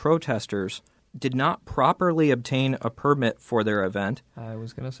Christian protesters did not properly obtain a permit for their event. I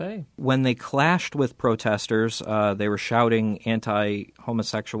was going to say. When they clashed with protesters, they were shouting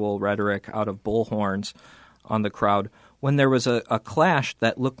anti-homosexual rhetoric out of bullhorns on the crowd. When there was a clash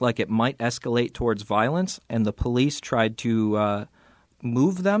that looked like it might escalate towards violence and the police tried to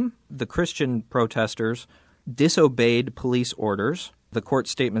move them, the Christian protesters disobeyed police orders. The court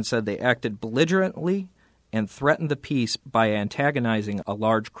statement said they acted belligerently and threatened the peace by antagonizing a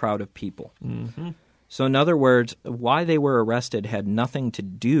large crowd of people. Mm-hmm. So in other words, why they were arrested had nothing to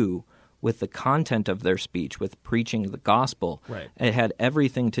do with the content of their speech, with preaching the gospel. Right. It had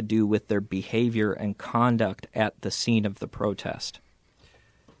everything to do with their behavior and conduct at the scene of the protest.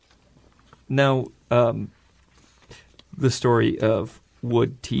 Now, the story of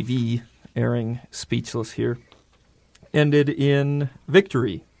Wood TV airing Speechless here ended in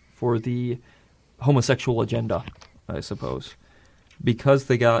victory for the homosexual agenda, I suppose, because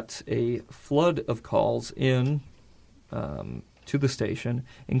they got a flood of calls in to the station,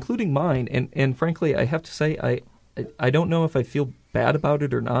 including mine. And frankly, I have to say, I don't know if I feel bad about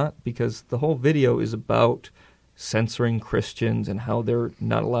it or not, because the whole video is about censoring Christians and how they're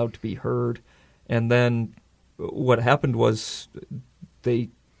not allowed to be heard. And then what happened was they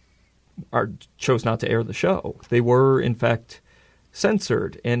chose not to air the show. They were, in fact,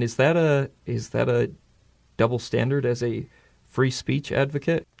 censored. And is that a double standard as a free speech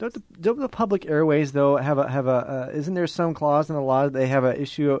advocate? Don't the public airways, though, have a isn't there some clause in the law that they have an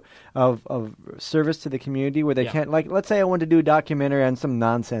issue of service to the community where they can't, like, let's say I want to do a documentary on some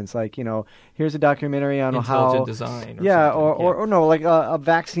nonsense, like, here's a documentary on intelligent design or no, like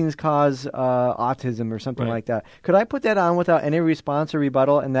vaccines cause autism or something like that. Could I put that on without any response or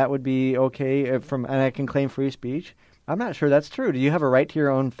rebuttal, and that would be okay and I can claim free speech? I'm not sure that's true. Do you have a right to your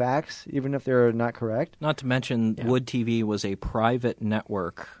own facts, even if they're not correct? Not to mention, Wood TV was a private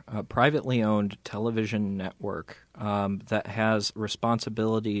network, a privately owned television network that has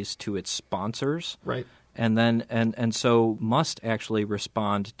responsibilities to its sponsors, right? And so must actually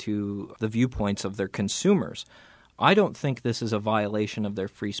respond to the viewpoints of their consumers. I don't think this is a violation of their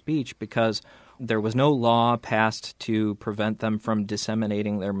free speech because there was no law passed to prevent them from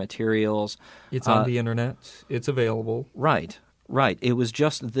disseminating their materials. It's on the internet. It's available. Right. It was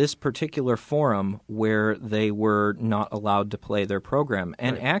just this particular forum where they were not allowed to play their program.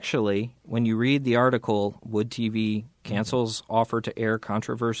 And actually, when you read the article, Wood TV cancels offer to air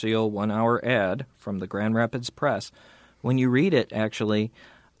controversial 1-hour ad from the Grand Rapids Press, When you read it, actually,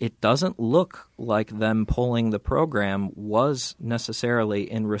 it doesn't look like them pulling the program was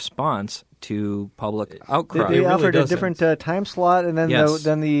necessarily in response to public outcry. They really offered a doesn't. different time slot, and then Yes.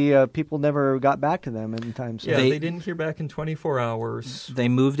 the people never got back to them in time. Yeah, They- they didn't hear back in 24 hours. They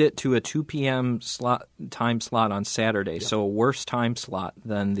moved it to a 2 p.m. time slot on Saturday, so a worse time slot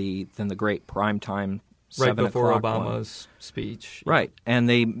than the great prime time 7 Right before o'clock one. Obama's speech. Right, and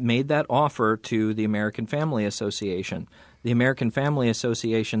they made that offer to the American Family Association. The American Family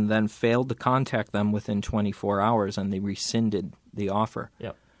Association then failed to contact them within 24 hours, and they rescinded the offer.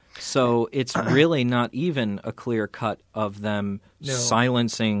 Yep. So it's really not even a clear cut of them No.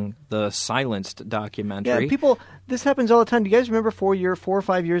 silencing the silenced documentary. Yeah, people. This happens all the time. Do you guys remember 4 or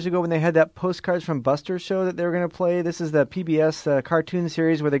 5 years ago when they had that Postcards from Buster show that they were going to play? This is the PBS cartoon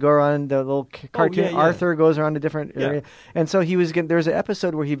series where they go around the little cartoon. yeah, yeah. Arthur goes around a different Yeah. area, and so he was. There's an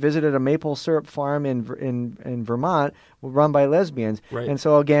episode where he visited a maple syrup farm in Vermont, run by lesbians. Right. And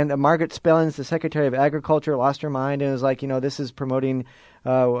so again, Margaret Spellins, the Secretary of Agriculture, lost her mind and was like, this is promoting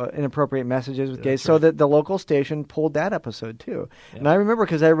inappropriate messages with gays. So that the local station pulled that episode too. Yeah. And I remember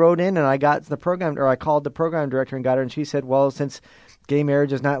because I wrote in and I got the program, or I called the program director and got her, and she said, well, since gay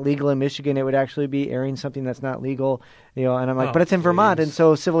marriage is not legal in Michigan, it would actually be airing something that's not legal, And I'm like, Oh, but it's in Vermont, please. and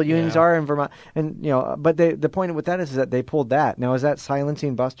so civil unions Yeah. are in Vermont, and but the point with that is that they pulled that. Now, is that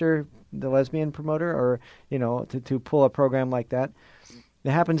silencing Buster, the lesbian promoter, or to pull a program like that? It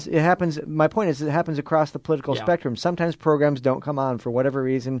happens. My point is, it happens across the political Yeah. spectrum. Sometimes programs don't come on for whatever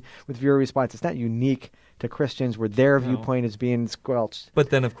reason with viewer response. It's not unique to Christians where their viewpoint is being squelched. But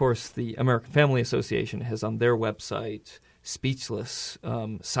then, of course, the American Family Association has on their website, Speechless,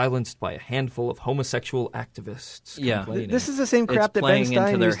 silenced by a handful of homosexual activists. Yeah. complaining. This is the same crap It's that Ben playing Stein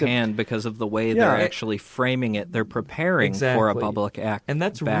into their used to. hand because of the way Yeah. they're actually framing it. They're preparing for a Exactly. public act. And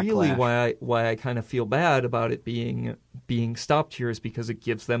that's backlash. really why I kind of feel bad about it being stopped here, is because it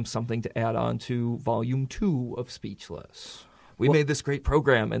gives them something to add on to Volume 2 of Speechless. We made this great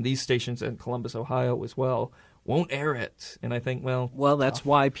program, and these stations in Columbus, Ohio as well won't air it. And I think, Well, that's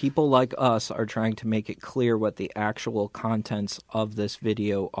why people like us are trying to make it clear what the actual contents of this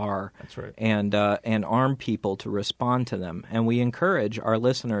video are. That's right. And arm people to respond to them. And we encourage our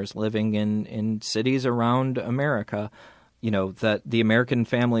listeners living in cities around America, that the American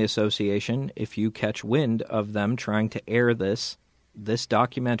Family Association, if you catch wind of them trying to air this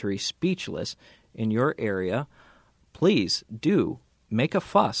documentary, Speechless, in your area, please do make a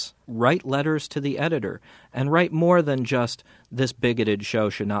fuss, write letters to the editor, and write more than just, this bigoted show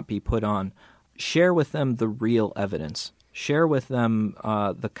should not be put on. Share with them the real evidence. Share with them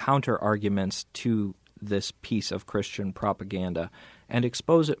the counter-arguments to this piece of Christian propaganda, and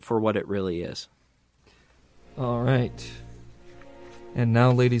expose it for what it really is. All right. And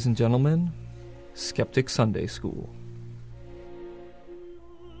now, ladies and gentlemen, Skeptic Sunday School.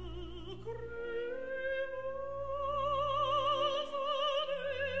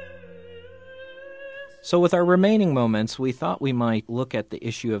 So with our remaining moments, we thought we might look at the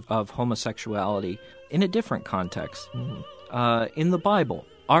issue of homosexuality in a different context. In the Bible,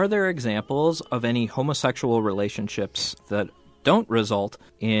 are there examples of any homosexual relationships that don't result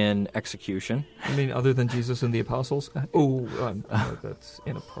in execution? I mean, other than Jesus and the apostles? That's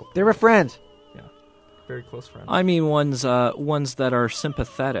inappropriate. They were friends. Yeah, very close friends. I mean ones that are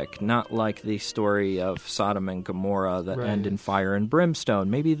sympathetic, not like the story of Sodom and Gomorrah that Right. end in fire and brimstone.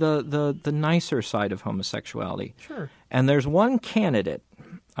 Maybe the nicer side of homosexuality. Sure. And there's one candidate.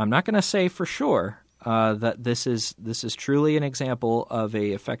 I'm not going to say for sure that this is truly an example of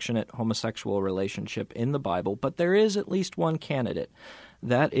a affectionate homosexual relationship in the Bible, but there is at least one candidate.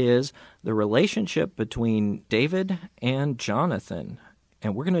 That is the relationship between David and Jonathan.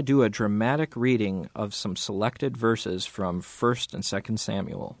 And we're going to do a dramatic reading of some selected verses from 1 and 2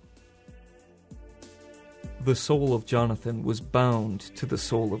 Samuel. The soul of Jonathan was bound to the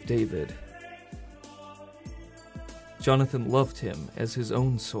soul of David. Jonathan loved him as his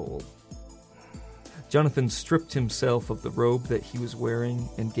own soul. Jonathan stripped himself of the robe that he was wearing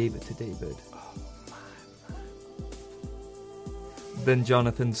and gave it to David. Then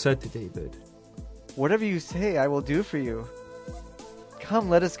Jonathan said to David, Whatever you say, I will do for you. Come,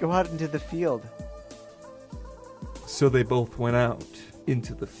 let us go out into the field. So they both went out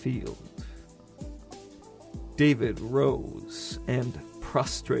into the field. David rose and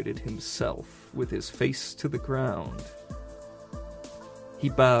prostrated himself with his face to the ground. He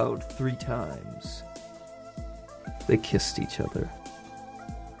bowed 3 times. They kissed each other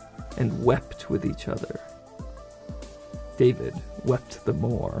and wept with each other. David wept the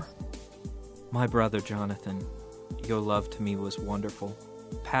more. My brother Jonathan, your love to me was wonderful,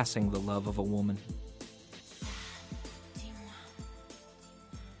 passing the love of a woman.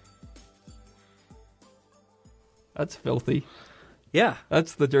 That's filthy. Yeah.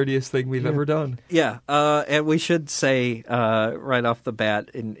 That's the dirtiest thing we've ever done. Yeah, and we should say right off the bat,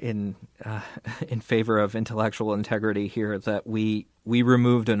 in favor of intellectual integrity here, that we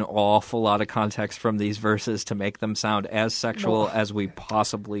removed an awful lot of context from these verses to make them sound as sexual as we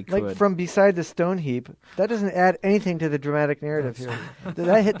possibly could. Like from beside the stone heap, that doesn't add anything to the dramatic narrative here.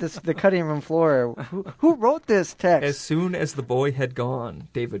 That hit the cutting room floor. Who wrote this text? As soon as the boy had gone,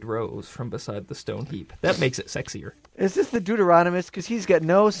 David rose from beside the stone heap. That makes it sexier. Is this the Deuteronomist? Because he's got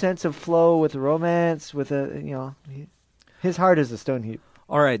no sense of flow with romance. His heart is a stone heap.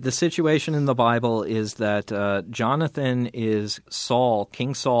 All right, the situation in the Bible is that Jonathan is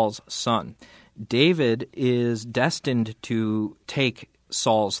King Saul's son. David is destined to take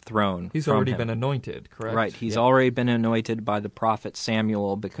Saul's throne. He's from already him. been anointed, correct? Right, he's already been anointed by the prophet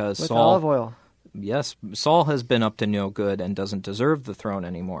Samuel because With Saul... olive oil. Yes, Saul has been up to no good and doesn't deserve the throne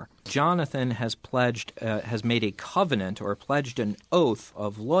anymore. Jonathan has made a covenant or pledged an oath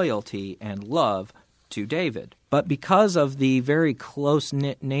of loyalty and love to David. But because of the very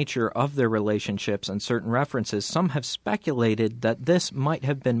close-knit nature of their relationships and certain references, some have speculated that this might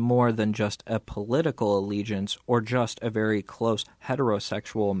have been more than just a political allegiance or just a very close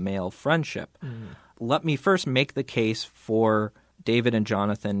heterosexual male friendship. Let me first make the case for David and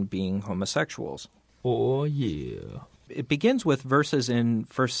Jonathan being homosexuals. Oh, yeah. It begins with verses in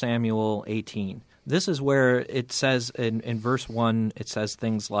 1 Samuel 18. This is where it says in verse 1, it says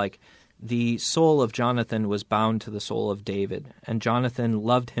things like, "The soul of Jonathan was bound to the soul of David, and Jonathan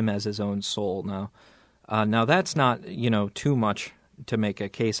loved him as his own soul." Now that's not, too much to make a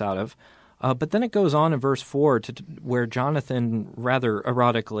case out of. But then it goes on in verse 4 where Jonathan rather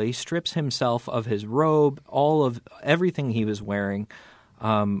erotically strips himself of his robe, all of everything he was wearing,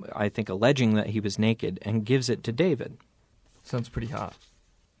 I think alleging that he was naked, and gives it to David. Sounds pretty hot.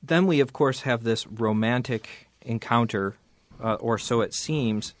 Then we, of course, have this romantic encounter, or so it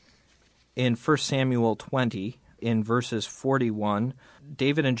seems, in 1 Samuel 20, in verses 41.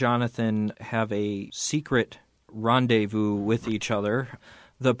 David and Jonathan have a secret rendezvous with each other.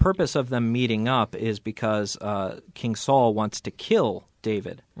 The purpose of them meeting up is because King Saul wants to kill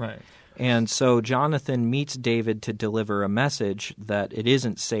David. Right. And so Jonathan meets David to deliver a message that it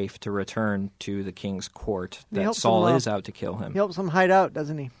isn't safe to return to the king's court, that Saul is out to kill him. He helps him hide out,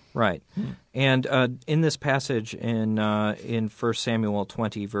 doesn't he? Right. And in this passage in 1 Samuel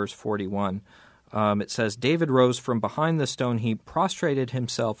 20, verse 41, it says, "David rose from behind the stone heap, prostrated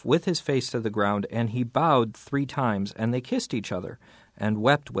himself with his face to the ground, and he bowed 3 times, and they kissed each other and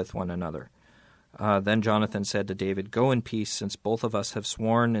wept with one another. Then Jonathan said to David, 'Go in peace, since both of us have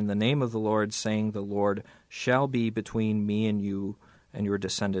sworn in the name of the Lord, saying, the Lord shall be between me and you and your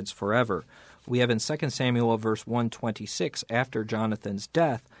descendants forever.'" We have in 2 Samuel verse 126, after Jonathan's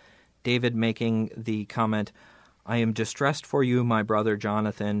death, David making the comment, "I am distressed for you, my brother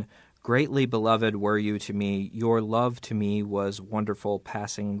Jonathan. Greatly beloved were you to me. Your love to me was wonderful,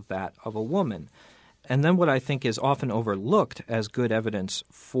 passing that of a woman." And then what I think is often overlooked as good evidence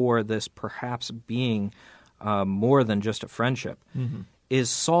for this perhaps being more than just a friendship is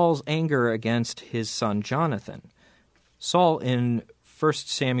Saul's anger against his son Jonathan. Saul, in 1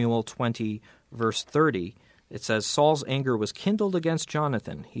 Samuel 20, verse 30, it says, "Saul's anger was kindled against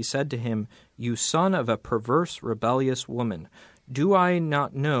Jonathan. He said to him, 'You son of a perverse, rebellious woman, do I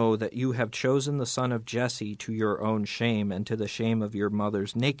not know that you have chosen the son of Jesse to your own shame and to the shame of your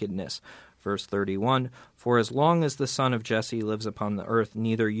mother's nakedness?' Verse 31, "For as long as the son of Jesse lives upon the earth,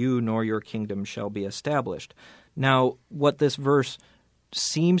 neither you nor your kingdom shall be established." Now, what this verse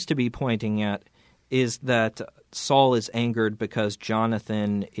seems to be pointing at is that Saul is angered because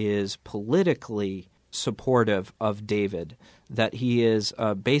Jonathan is politically supportive of David, that he is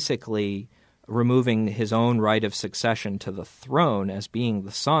basically removing his own right of succession to the throne as being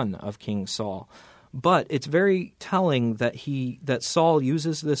the son of King Saul. But it's very telling that Saul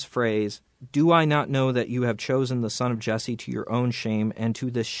uses this phrase, "Do I not know that you have chosen the son of Jesse to your own shame and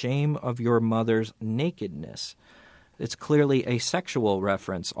to the shame of your mother's nakedness?" It's clearly a sexual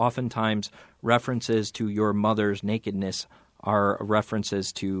reference. Oftentimes, references to your mother's nakedness are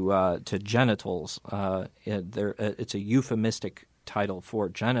references to genitals. It's a euphemistic title for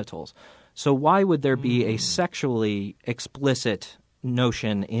genitals. So why would there be a sexually explicit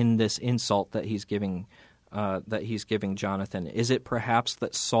notion in this insult that he's giving Jonathan? Is it perhaps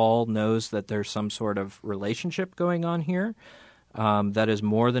that Saul knows that there's some sort of relationship going on here that is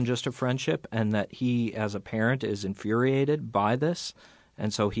more than just a friendship, and that he, as a parent, is infuriated by this,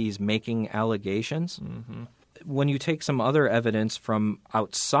 and so he's making allegations? Mm-hmm. When you take some other evidence from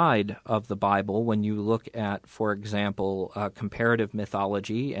outside of the Bible, when you look at, for example, comparative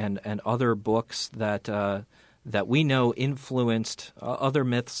mythology and other books that that we know influenced other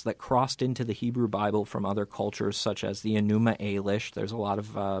myths that crossed into the Hebrew Bible from other cultures, such as the Enuma Elish. There's a lot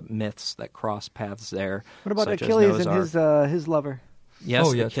of myths that cross paths there. What about such Achilles as and his lover? Yes,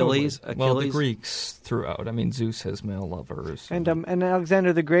 oh, yeah, Achilles. Totally. Achilles. Well, the Greeks throughout. I mean, Zeus has male lovers. And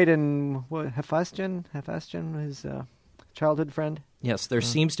Alexander the Great and Hephaestion, his childhood friend. Yes, there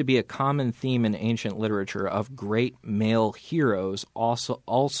seems to be a common theme in ancient literature of great male heroes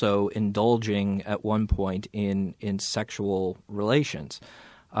also indulging at one point in sexual relations.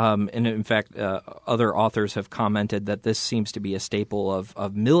 And in fact, other authors have commented that this seems to be a staple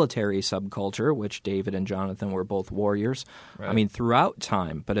of military subculture, which David and Jonathan were both warriors. Right. I mean, throughout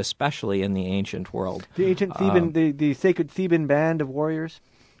time, but especially in the ancient world. The ancient Theban, the sacred Theban band of warriors,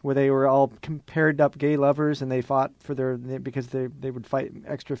 where they were all paired up gay lovers, and they fought because they would fight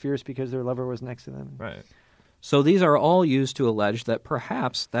extra fierce because their lover was next to them. Right. So these are all used to allege that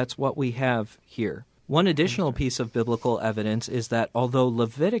perhaps that's what we have here. One additional piece of biblical evidence is that although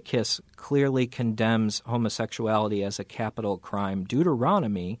Leviticus clearly condemns homosexuality as a capital crime,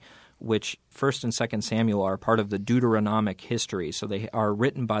 Deuteronomy, which 1st and 2nd Samuel are part of the Deuteronomic history, so they are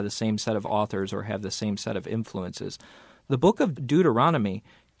written by the same set of authors or have the same set of influences. The book of Deuteronomy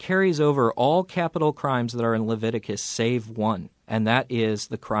carries over all capital crimes that are in Leviticus save one, and that is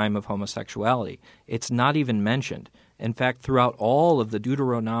the crime of homosexuality. It's not even mentioned. In fact, throughout all of the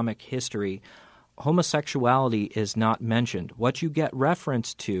Deuteronomic history, homosexuality is not mentioned. What you get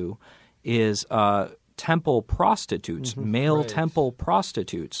reference to is temple prostitutes, male temple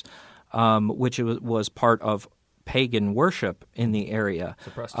prostitutes, which was part of pagan worship in the area. So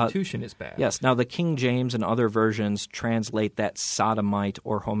prostitution is bad. Yes. Now, the King James and other versions translate that sodomite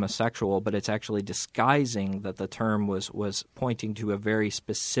or homosexual, but it's actually disguising that the term was pointing to a very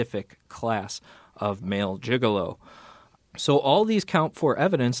specific class of male gigolo. So all these count for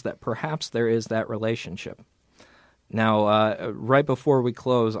evidence that perhaps there is that relationship. Now, right before we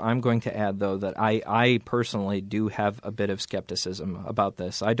close, I'm going to add, though, that I personally do have a bit of skepticism about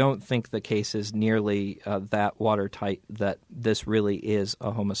this. I don't think the case is nearly that watertight that this really is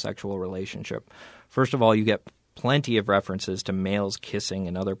a homosexual relationship. First of all, you get plenty of references to males kissing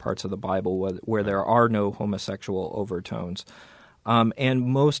in other parts of the Bible where there are no homosexual overtones. And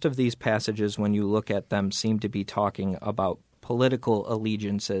most of these passages, when you look at them, seem to be talking about political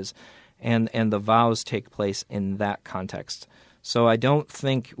allegiances, and the vows take place in that context. So I don't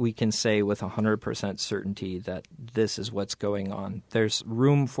think we can say with 100% certainty that this is what's going on. There's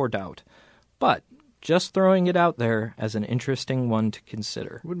room for doubt. But just throwing it out there as an interesting one to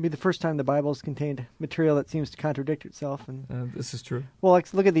consider. It wouldn't be the first time the Bible's contained material that seems to contradict itself. And this is true. Well,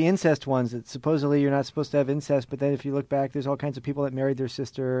 look at the incest ones. It's supposedly you're not supposed to have incest, but then if you look back, there's all kinds of people that married their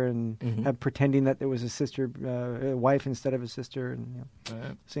sister and have pretending that there was a sister, a wife instead of a sister, and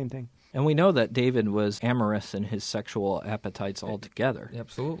same thing. And we know that David was amorous in his sexual appetites altogether.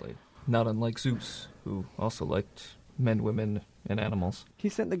 Absolutely. Not unlike Zeus, who also liked men, women, and animals. He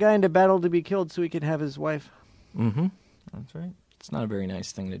sent the guy into battle to be killed so he could have his wife. Mm-hmm. That's right. It's not a very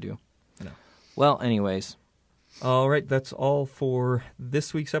nice thing to do. No. Well, anyways. All right, that's all for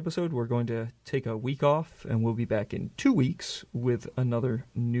this week's episode. We're going to take a week off, and we'll be back in 2 weeks with another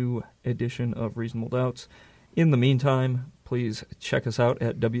new edition of Reasonable Doubts. In the meantime, please check us out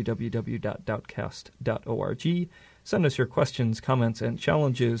at www.doubtcast.org. Send us your questions, comments, and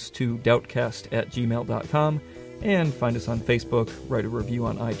challenges to doubtcast@gmail.com. And find us on Facebook, write a review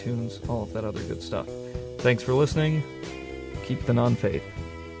on iTunes, all of that other good stuff. Thanks for listening. Keep the non-faith.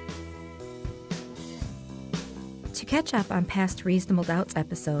 To catch up on past Reasonable Doubts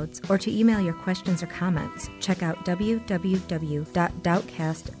episodes or to email your questions or comments, check out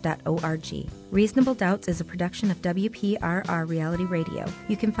www.doubtcast.org. Reasonable Doubts is a production of WPRR Reality Radio.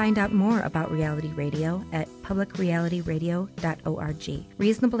 You can find out more about Reality Radio at publicrealityradio.org.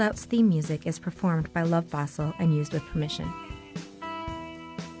 Reasonable Doubts theme music is performed by Love Fossil and used with permission.